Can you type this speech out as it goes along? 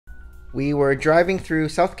We were driving through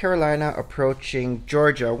South Carolina, approaching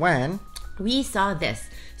Georgia when we saw this.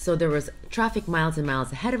 So there was traffic miles and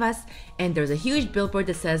miles ahead of us, and there was a huge billboard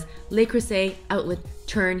that says Le Creuset outlet,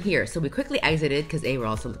 turn here. So we quickly exited because we're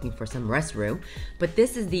also looking for some restroom. But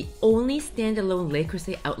this is the only standalone Le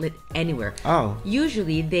Creuset outlet anywhere. Oh.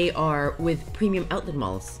 Usually they are with premium outlet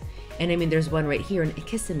malls. And I mean, there's one right here in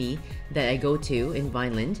Kissimmee that I go to in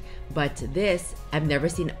Vineland. But this, I've never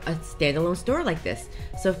seen a standalone store like this.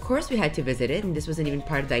 So of course we had to visit it, and this wasn't even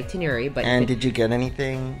part of the itinerary. But did you get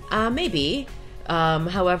anything? Maybe.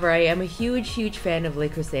 However, I am a huge fan of Le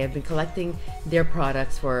Creuset. I've been collecting their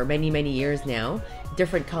products for many years now.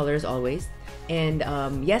 Different colors always. And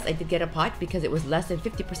yes, I did get a pot because it was less than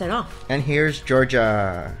 50% off. And here's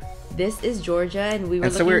Georgia. This is Georgia, and we were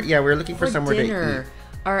looking we're looking for somewhere dinner. to eat.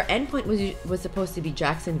 Our endpoint was supposed to be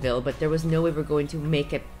Jacksonville, but there was no way we're going to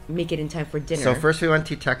make it in time for dinner. So first we went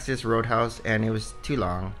to Texas Roadhouse, and it was too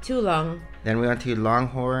long. Too long. Then we went to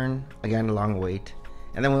Longhorn, again a long wait.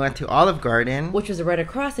 And then we went to Olive Garden, which was right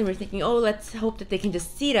across, and we're thinking, oh, let's hope that they can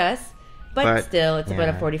just seat us. But still, it's about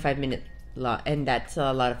a 45-minute lot, and that's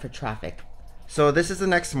a lot for traffic. So this is the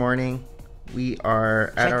next morning. We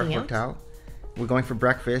are at our Checking hotel. We're going for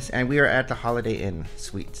breakfast, and we are at the Holiday Inn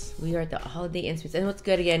Suites. We are at the Holiday Inn Suites. And what's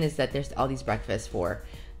good, again, is that there's all these breakfasts for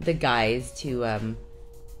the guys to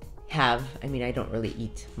have. I mean, I don't really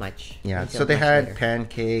eat much. Yeah, so they had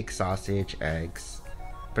pancakes, sausage, eggs.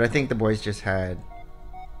 But I think the boys just had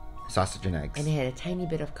sausage and eggs. And they had a tiny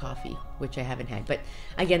bit of coffee, which I haven't had. But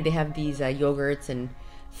again, they have these yogurts and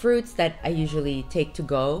fruits that I usually take to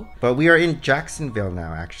go. But we are in Jacksonville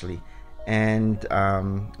now, actually. And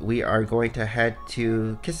we are going to head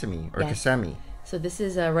to Kissimmee or Kissimmee. So this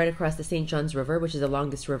is right across the St. Johns River, which is the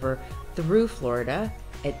longest river through Florida.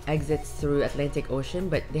 It exits through Atlantic Ocean,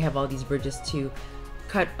 but they have all these bridges to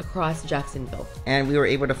cut across Jacksonville. And we were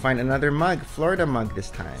able to find another mug, Florida mug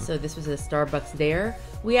this time. So this was a Starbucks there.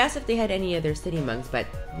 We asked if they had any other city mugs, but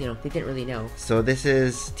they didn't really know. So this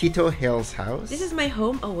is Tito Hill's house. This is my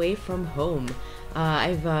home away from home.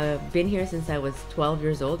 I've been here since I was 12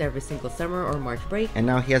 years old, every single summer or March break. And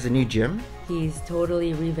now he has a new gym. He's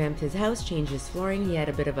totally revamped his house, changed his flooring. He had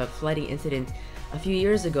a bit of a flooding incident a few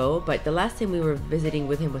years ago, but the last time we were visiting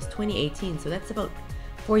with him was 2018, so that's about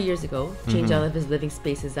 4 years ago. Changed all of his living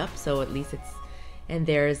spaces up, so at least it's... And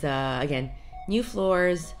there's, again, new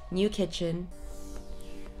floors, new kitchen,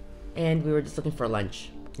 and we were just looking for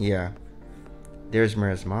lunch. Yeah. There's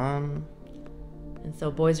Mira's mom. And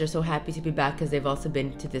so boys are so happy to be back because they've also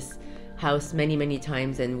been to this house many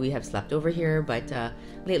times, and we have slept over here, but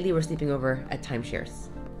lately we're sleeping over at Timeshares.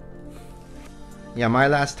 Yeah, my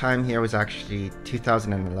last time here was actually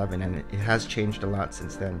 2011, and it has changed a lot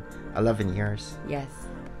since then. 11 years. Yes.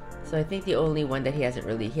 So I think the only one that he has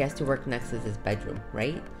to work next is his bedroom,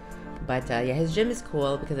 right? But yeah, his gym is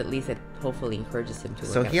cool because at least it hopefully encourages him to work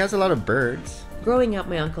out. So he has a lot of birds. Growing up,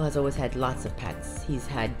 my uncle has always had lots of pets. He's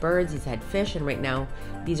had birds, he's had fish, and right now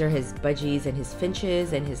these are his budgies and his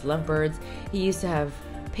finches and his lovebirds. He used to have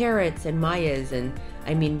parrots and mayas, and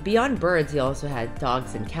I mean, beyond birds, he also had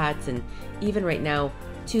dogs and cats, and even right now,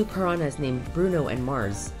 2 piranhas named Bruno and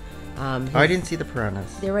Mars. I didn't see the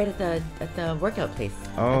piranhas. They're right at the workout place,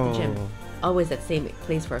 at the gym. Always that same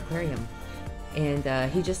place for aquarium.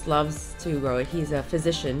 And he just loves to grow it. He's a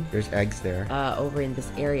physician. There's eggs there. Over in this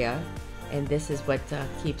area. And this is what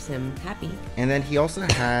keeps him happy. And then he also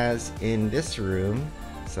has, in this room,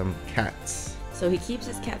 some cats. So he keeps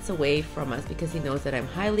his cats away from us because he knows that I'm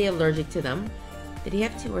highly allergic to them. Did he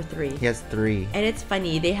have 2 or 3? He has 3. And it's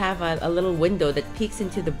funny, they have a little window that peeks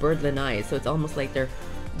into the bird lanai. So it's almost like they're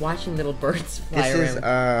watching little birds fly around. This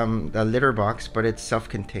is a litter box, but it's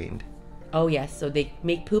self-contained. Oh yes, so they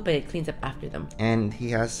make poop and it cleans up after them. And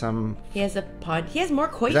he has some... He has a pond. He has more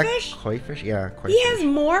koi Is that fish? Koi fish? Yeah, koi He fish. has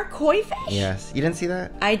more koi fish? Yes. You didn't see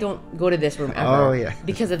that? I don't go to this room ever. Oh, yeah.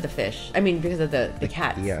 Because of the fish. I mean, because of the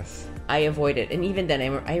cats. Yes. I avoid it. And even then,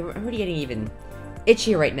 I'm already getting even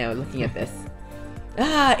itchy right now looking at this.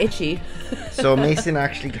 Itchy. So Mason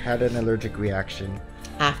actually had an allergic reaction.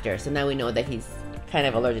 After. So now we know that he's kind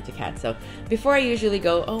of allergic to cats. So before I usually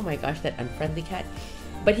go, oh my gosh, that unfriendly cat.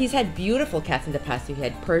 But he's had beautiful cats in the past. He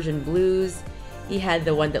had Persian blues. He had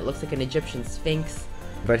the one that looks like an Egyptian sphinx.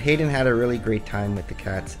 But Hayden had a really great time with the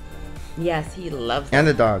cats. Yes, he loves them. And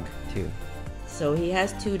the dog, too. So he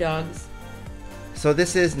has 2 dogs. So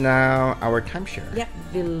this is now our timeshare. Yep,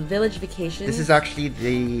 Village Vacations. This is actually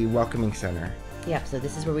the welcoming center. Yep, so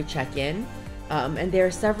this is where we check in. And there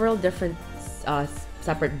are several different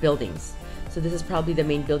separate buildings. So this is probably the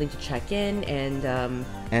main building to check in,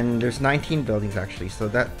 and there's 19 buildings actually. So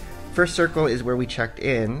that first circle is where we checked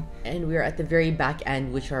in. And we're at the very back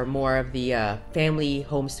end, which are more of the family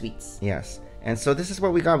home suites. Yes. And so this is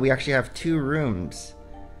what we got. We actually have 2 rooms.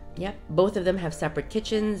 Yep. Both of them have separate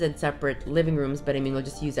kitchens and separate living rooms, but I mean, we'll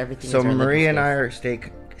just use everything So as our Marie living and I space.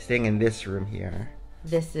 are staying in this room here.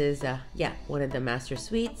 This is, one of the master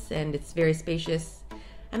suites, and it's very spacious.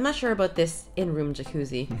 I'm not sure about this in-room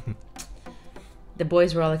jacuzzi. The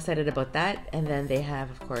boys were all excited about that, and then they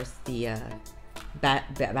have, of course, the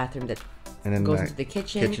bathroom that And then goes the into the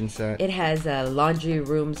kitchen. kitchen set. It has laundry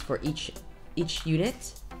rooms for each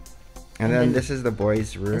unit. And then this is the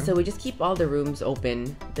boys' room. And so we just keep all the rooms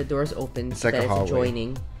open, the doors open, It's so like that a it's hallway.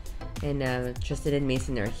 adjoining. And Tristan and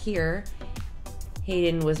Mason are here.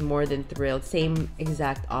 Hayden was more than thrilled. Same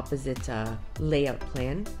exact opposite layout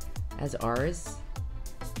plan as ours.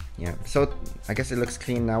 Yeah. So I guess it looks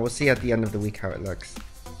clean now. We'll see at the end of the week how it looks.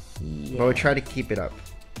 Yeah. But we'll try to keep it up.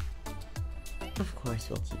 Of course,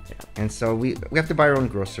 we'll keep it up. And so we have to buy our own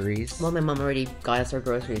groceries. Well, my mom already got us our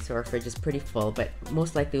groceries, so our fridge is pretty full. But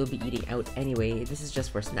most likely we'll be eating out anyway. This is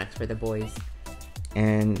just for snacks for the boys.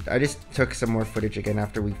 And I just took some more footage again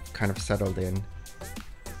after we kind of settled in.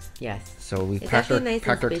 Yes. So we It's packed actually nice and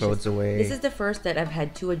our spacious. clothes away. This is the first that I've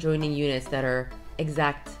had 2 adjoining units that are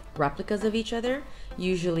exact replicas of each other.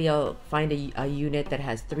 Usually I'll find a unit that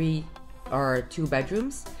has 3 or 2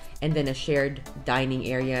 bedrooms, and then a shared dining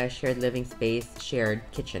area, shared living space, shared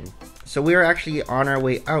kitchen. So we are actually on our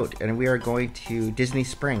way out, and we are going to Disney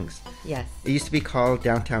Springs. Yes. It used to be called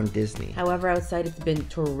Downtown Disney. However, outside it's been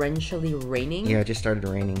torrentially raining. Yeah, it just started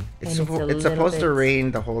raining. It's, And it's supposed to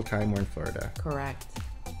rain the whole time we're in Florida. Correct.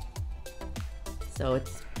 So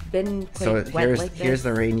it's been quite So wet like this. here's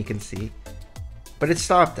the rain you can see. But it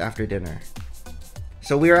stopped after dinner.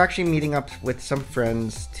 So we are actually meeting up with some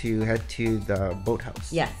friends to head to the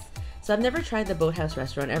Boathouse. Yes. So I've never tried the Boathouse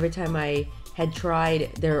restaurant. Every time I had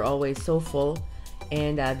tried, they're always so full.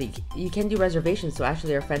 And you can do reservations. So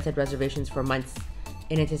actually our friends had reservations for months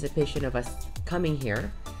in anticipation of us coming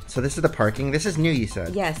here. So this is the parking. This is new, you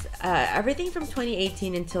said. Yes. Everything from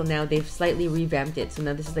 2018 until now, they've slightly revamped it. So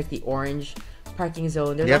now this is like the orange parking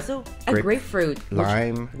zone. There's also a grapefruit.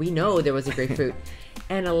 Lime. We know there was a grapefruit.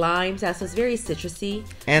 And a lime. So it's very citrusy.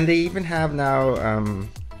 And they even have now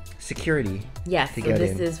security. Yes. to So get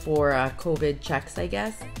this in. is for COVID checks, I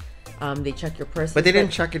guess. They check your purses. But they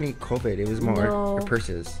didn't check any COVID. It was more No. the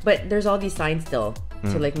purses. But there's all these signs still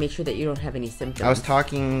to like make sure that you don't have any symptoms. I was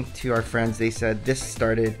talking to our friends. They said this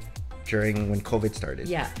started during when COVID started.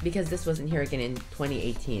 Yeah, because this wasn't here again in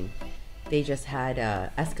 2018. They just had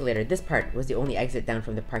escalator. This part was the only exit down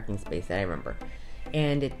from the parking space that I remember.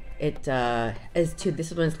 And it is to,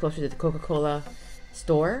 this one's closer to the Coca-Cola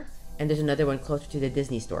store, and there's another one closer to the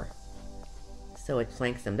Disney store. So it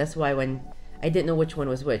flanks them. That's why when I didn't know which one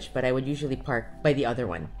was which, but I would usually park by the other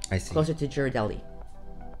one. I see. Closer to Ghirardelli.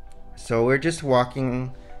 So we're just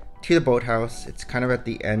walking to the Boathouse. It's kind of at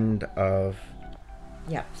the end of...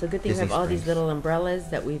 Yeah, so good thing we Disney have all these Springs. little umbrellas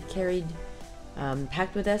that we've carried,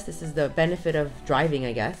 packed with us. This is the benefit of driving,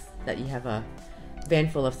 I guess, that you have a van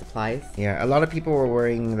full of supplies. Yeah, a lot of people were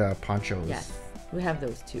wearing the ponchos. Yes, we have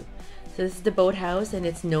those too. So this is the Boathouse, and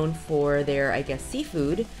it's known for their, I guess,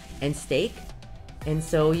 seafood and steak. And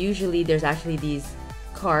so usually there's actually these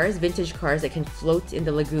cars, vintage cars that can float in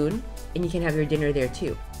the lagoon, and you can have your dinner there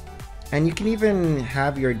too. And you can even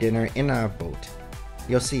have your dinner in a boat.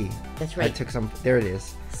 You'll see. That's I right. took some... There it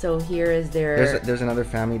is. So here is their... There's another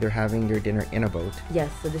family. They're having their dinner in a boat.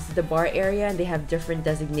 Yes, so this is the bar area, and they have different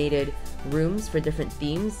designated rooms for different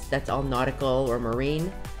themes. That's all nautical or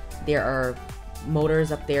marine. There are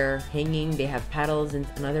motors up there hanging. They have paddles in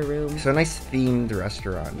another room. So a nice themed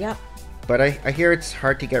restaurant. Yep, But I hear it's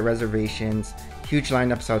hard to get reservations. Huge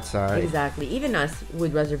lineups outside. exactly. Even us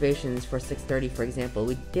with reservations for 6:30, for example,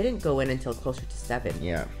 we didn't go in until closer to 7.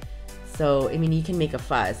 Yeah. So, I mean, you can make a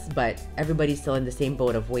fuss, but everybody's still in the same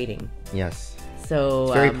boat of waiting. Yes. So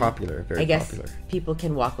It's very popular. Very I guess popular. people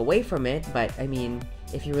can walk away from it, but I mean,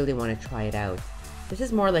 if you really want to try it out, this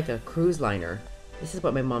is more like a cruise liner. This is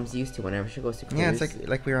what my mom's used to whenever she goes to cruise. Yeah, it's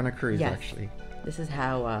like we're on a cruise Yes. actually. This is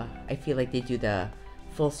how I feel like they do the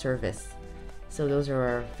full service. So those are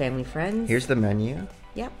our family friends. Here's the menu.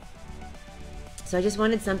 Yep. So I just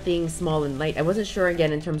wanted something small and light. I wasn't sure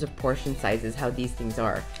again in terms of portion sizes how these things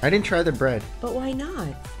are. I didn't try the bread But why not?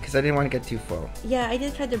 because I didn't want to get too full. Yeah, I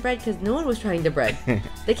didn't try the bread because no one was trying the bread.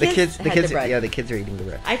 The kids had the bread. Yeah, the kids are eating the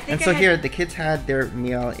bread. I think and I so had- here, the kids had their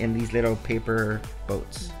meal in these little paper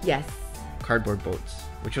boats, Yes. cardboard boats,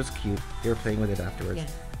 which was cute. They were playing with it afterwards.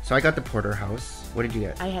 Yes. So I got the porterhouse. What did you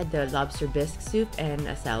get? I had the lobster bisque soup and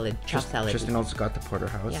a salad, chopped salad. Tristan also got the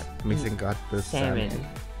porterhouse. Yep. Mason got the salmon.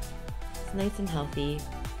 It's nice and healthy.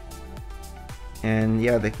 And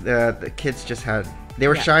yeah, the kids just they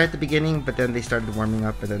were shy at the beginning, but then they started warming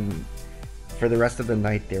up, and then for the rest of the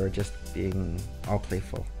night they were just being all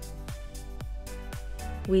playful.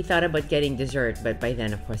 We thought about getting dessert, but by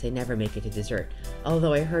then, of course, I never make it to dessert.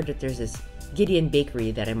 Although I heard that there's this Gideon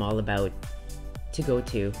Bakery that I'm all about to go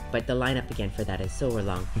to, but the lineup again for that is so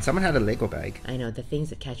long. And someone had a Lego bag. I know, the things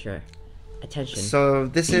that catch your attention. So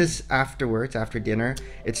this is afterwards, after dinner.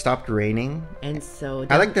 It stopped raining. And so...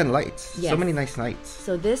 I like the lights. Yes. So many nice lights.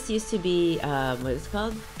 So this used to be, what is it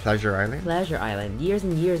called? Pleasure Island. Pleasure Island. Years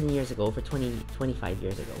and years and years ago, over 25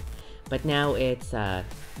 years ago. But now it's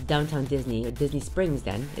Downtown Disney, or Disney Springs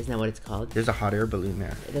then, is now what it's called. There's a hot air balloon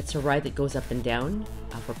there. That's a ride that goes up and down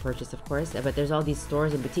for purchase, of course. But there's all these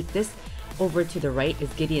stores and boutiques. This, over to the right,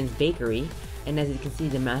 is Gideon's Bakery. And as you can see,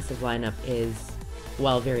 the massive lineup is,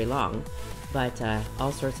 well, very long. But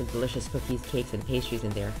all sorts of delicious cookies, cakes, and pastries in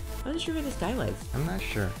there. I'm not sure where this guy was. I'm not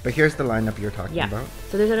sure. But here's the lineup you're talking about.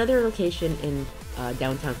 So there's another location in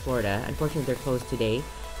downtown Florida. Unfortunately, they're closed today.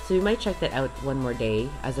 So we might check that out one more day,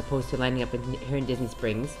 as opposed to lining up here in Disney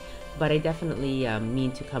Springs. But I definitely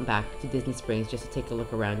mean to come back to Disney Springs just to take a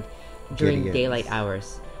look around during daylight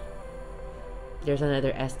hours. There's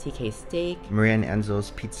another STK Steak. Maria and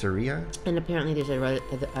Enzo's Pizzeria. And apparently there's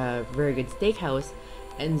a very good steakhouse,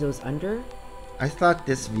 Enzo's Under. I thought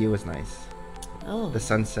this view was nice. Oh. The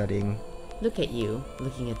sun setting. Look at you,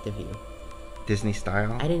 looking at the view. Disney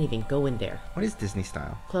style. I didn't even go in there. What is Disney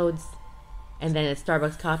style? Clothes. And then at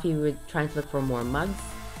Starbucks Coffee, we were trying to look for more mugs.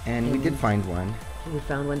 And we did find one. We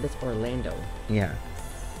found one that's Orlando. Yeah.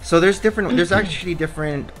 So there's actually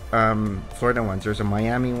different Florida ones. There's a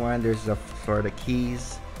Miami one, there's a Florida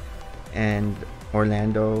Keys, and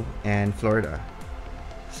Orlando, and Florida.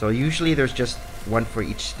 So usually there's just one for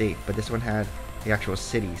each state, but this one had the actual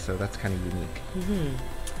city, so that's kind of unique.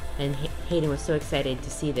 Mm-hmm. And Hayden was so excited to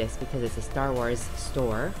see this because it's a Star Wars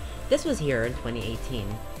store. This was here in 2018.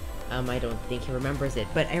 I don't think he remembers it,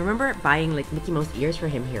 but I remember buying like Mickey Mouse ears for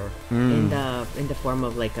him here in the form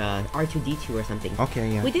of like a R2-D2 or something.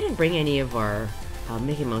 Okay, yeah. We didn't bring any of our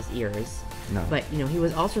Mickey Mouse ears, no. But you know, he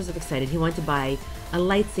was all sorts of excited. He wanted to buy a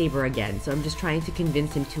lightsaber again, so I'm just trying to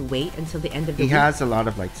convince him to wait until the end of the week. He has a lot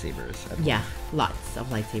of lightsabers. Yeah, lots of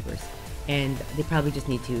lightsabers, and they probably just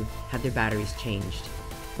need to have their batteries changed.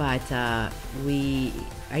 But I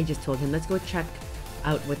just told him, let's go check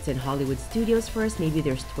out what's in Hollywood Studios first. Maybe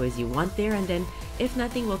there's toys you want there, and then if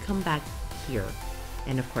nothing, we'll come back here.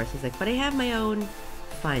 And of course he's like, but I have my own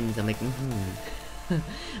funds. I'm like,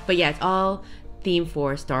 But yeah, it's all themed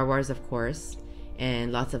for Star Wars, of course,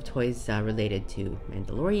 and lots of toys related to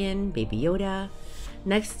Mandalorian, Baby Yoda.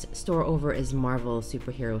 Next store over is Marvel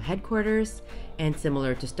Superhero Headquarters, and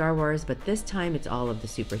similar to Star Wars, but this time it's all of the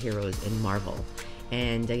superheroes in Marvel.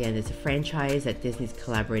 And again, it's a franchise that Disney's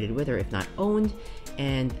collaborated with, or if not owned.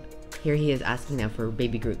 And here he is asking now for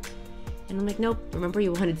Baby Groot. And I'm like, nope. Remember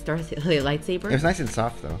you wanted Star lightsaber? It was nice and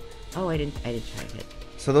soft though. Oh, I didn't try it.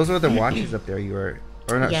 So those were the watches up there.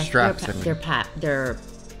 Yes, straps. They're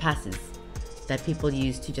passes that people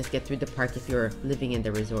use to just get through the park if you're living in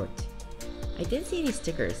the resort. I didn't see any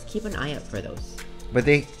stickers. Keep an eye out for those. But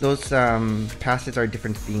those passes are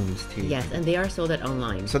different themes too. Yes, and they are sold at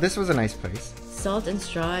online. So this was a nice place. Salt and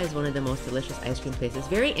Straw is one of the most delicious ice cream places.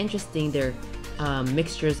 Very interesting, their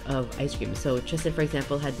mixtures of ice cream. So Tristan, for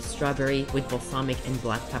example, had the strawberry with balsamic and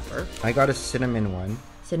black pepper. I got a cinnamon one.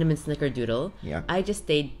 Cinnamon snickerdoodle. Yeah. I just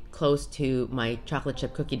stayed close to my chocolate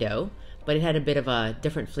chip cookie dough, but it had a bit of a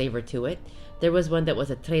different flavor to it. There was one that was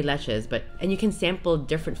a tres leches, and you can sample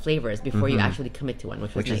different flavors before you actually commit to one,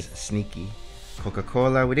 which was nice. Which is sneaky.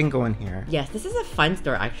 Coca-Cola, we didn't go in here. Yes, this is a fun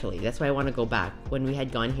store actually. That's why I want to go back. When we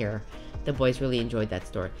had gone here, the boys really enjoyed that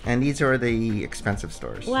store. And these are the expensive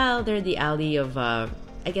stores. Well, they're the alley of, I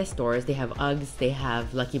guess, stores. They have Uggs, they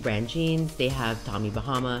have Lucky Brand jeans, they have Tommy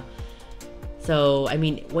Bahama. So, I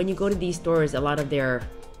mean, when you go to these stores, a lot of their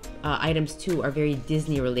items too are very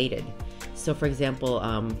Disney related. So, for example,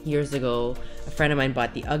 years ago, a friend of mine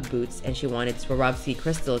bought the Ugg boots, and she wanted Swarovski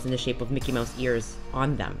crystals in the shape of Mickey Mouse ears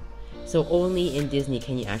on them. So only in Disney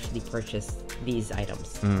can you actually purchase these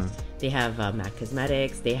items. They have MAC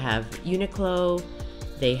Cosmetics, they have Uniqlo,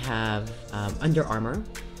 they have Under Armour.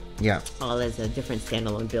 Yeah. All as different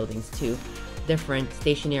standalone buildings too. Different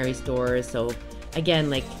stationery stores. So again,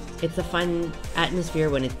 like, it's a fun atmosphere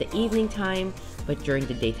when it's the evening time, but during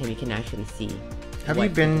the daytime you can actually see. Have you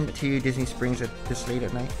been to Disney Springs at this late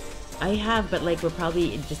at night? I have, but like we're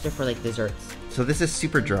probably just there for like desserts. So this is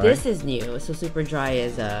Super Dry. This is new. So Super Dry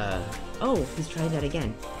is oh, he's trying that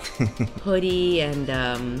again. Hoodie and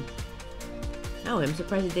oh, I'm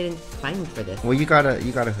surprised they didn't find me for this. Well, you got a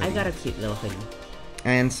hoodie. I got a cute little hoodie.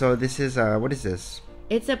 And so this is what is this?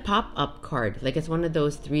 It's a pop-up card. Like it's one of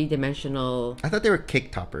those three-dimensional. I thought they were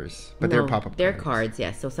cake toppers, but they're pop-up. They're cards.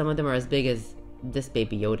 Yes. So some of them are as big as this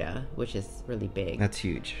baby Yoda, which is really big. That's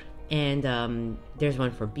huge. And there's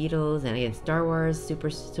one for Beatles, and again Star Wars,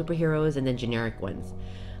 superheroes, and then generic ones.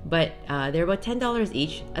 But they're about $10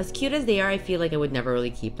 each. As cute as they are, I feel like I would never really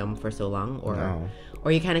keep them for so long,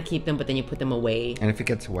 or you kind of keep them, but then you put them away. And if it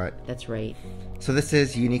gets wet. That's right. So this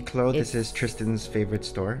is Uniqlo. This is Tristan's favorite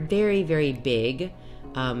store. Very, very big.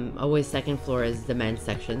 Always second floor is the men's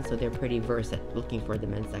section, so they're pretty versed at looking for the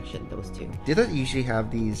men's section. Those two. Do they usually have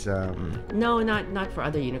these? No, not for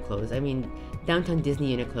other Uniqlos. I mean, Downtown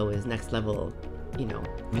Disney Uniqlo is next level. You know,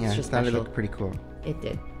 extra special. It looked pretty cool. It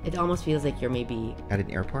did. It almost feels like you're maybe at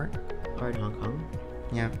an airport or in Hong Kong.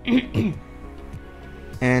 Yeah.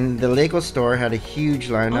 And the Lego store had a huge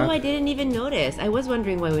lineup. Oh, I didn't even notice. I was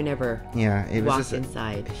wondering why we never walked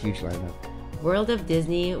inside. A huge lineup. World of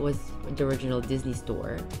Disney was the original Disney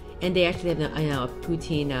store, and they actually have a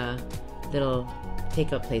poutine little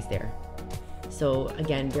takeout place there. So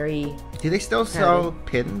again, very. Do they still sell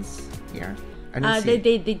pins? Yeah.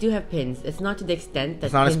 They do have pins. It's not to the extent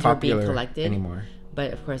that pins are being collected anymore.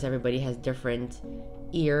 But of course, everybody has different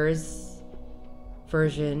ears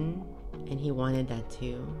version, and he wanted that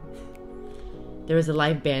too. There was a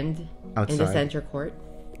live band in the center court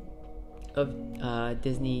of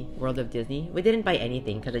Disney World of Disney. We didn't buy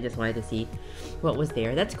anything because I just wanted to see what was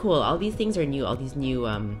there. That's cool. All these things are new. All these new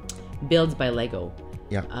builds by Lego.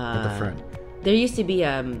 Yeah, at the front. There used to be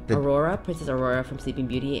Princess Aurora from Sleeping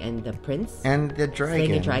Beauty, and the prince. And the dragon.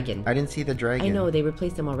 Slaying a dragon. I didn't see the dragon. I know, they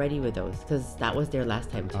replaced them already with those, because that was there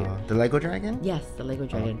last time too. The Lego dragon? Yes, the Lego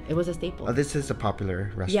dragon. It was a staple. Oh, this is a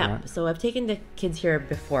popular restaurant. Yeah, so I've taken the kids here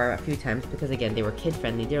before a few times, because again, they were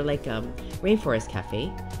kid-friendly. They're like Rainforest Cafe.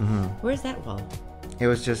 Mm-hmm. Where's that wall? It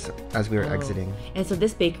was just as we were exiting. And so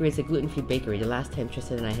this bakery is a gluten-free bakery. The last time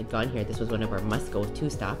Tristan and I had gone here, this was one of our must-go 2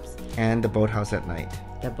 stops. And the Boathouse at night.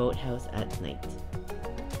 The Boathouse at night.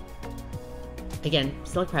 Again,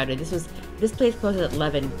 still crowded. This place closed at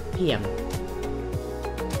 11 p.m.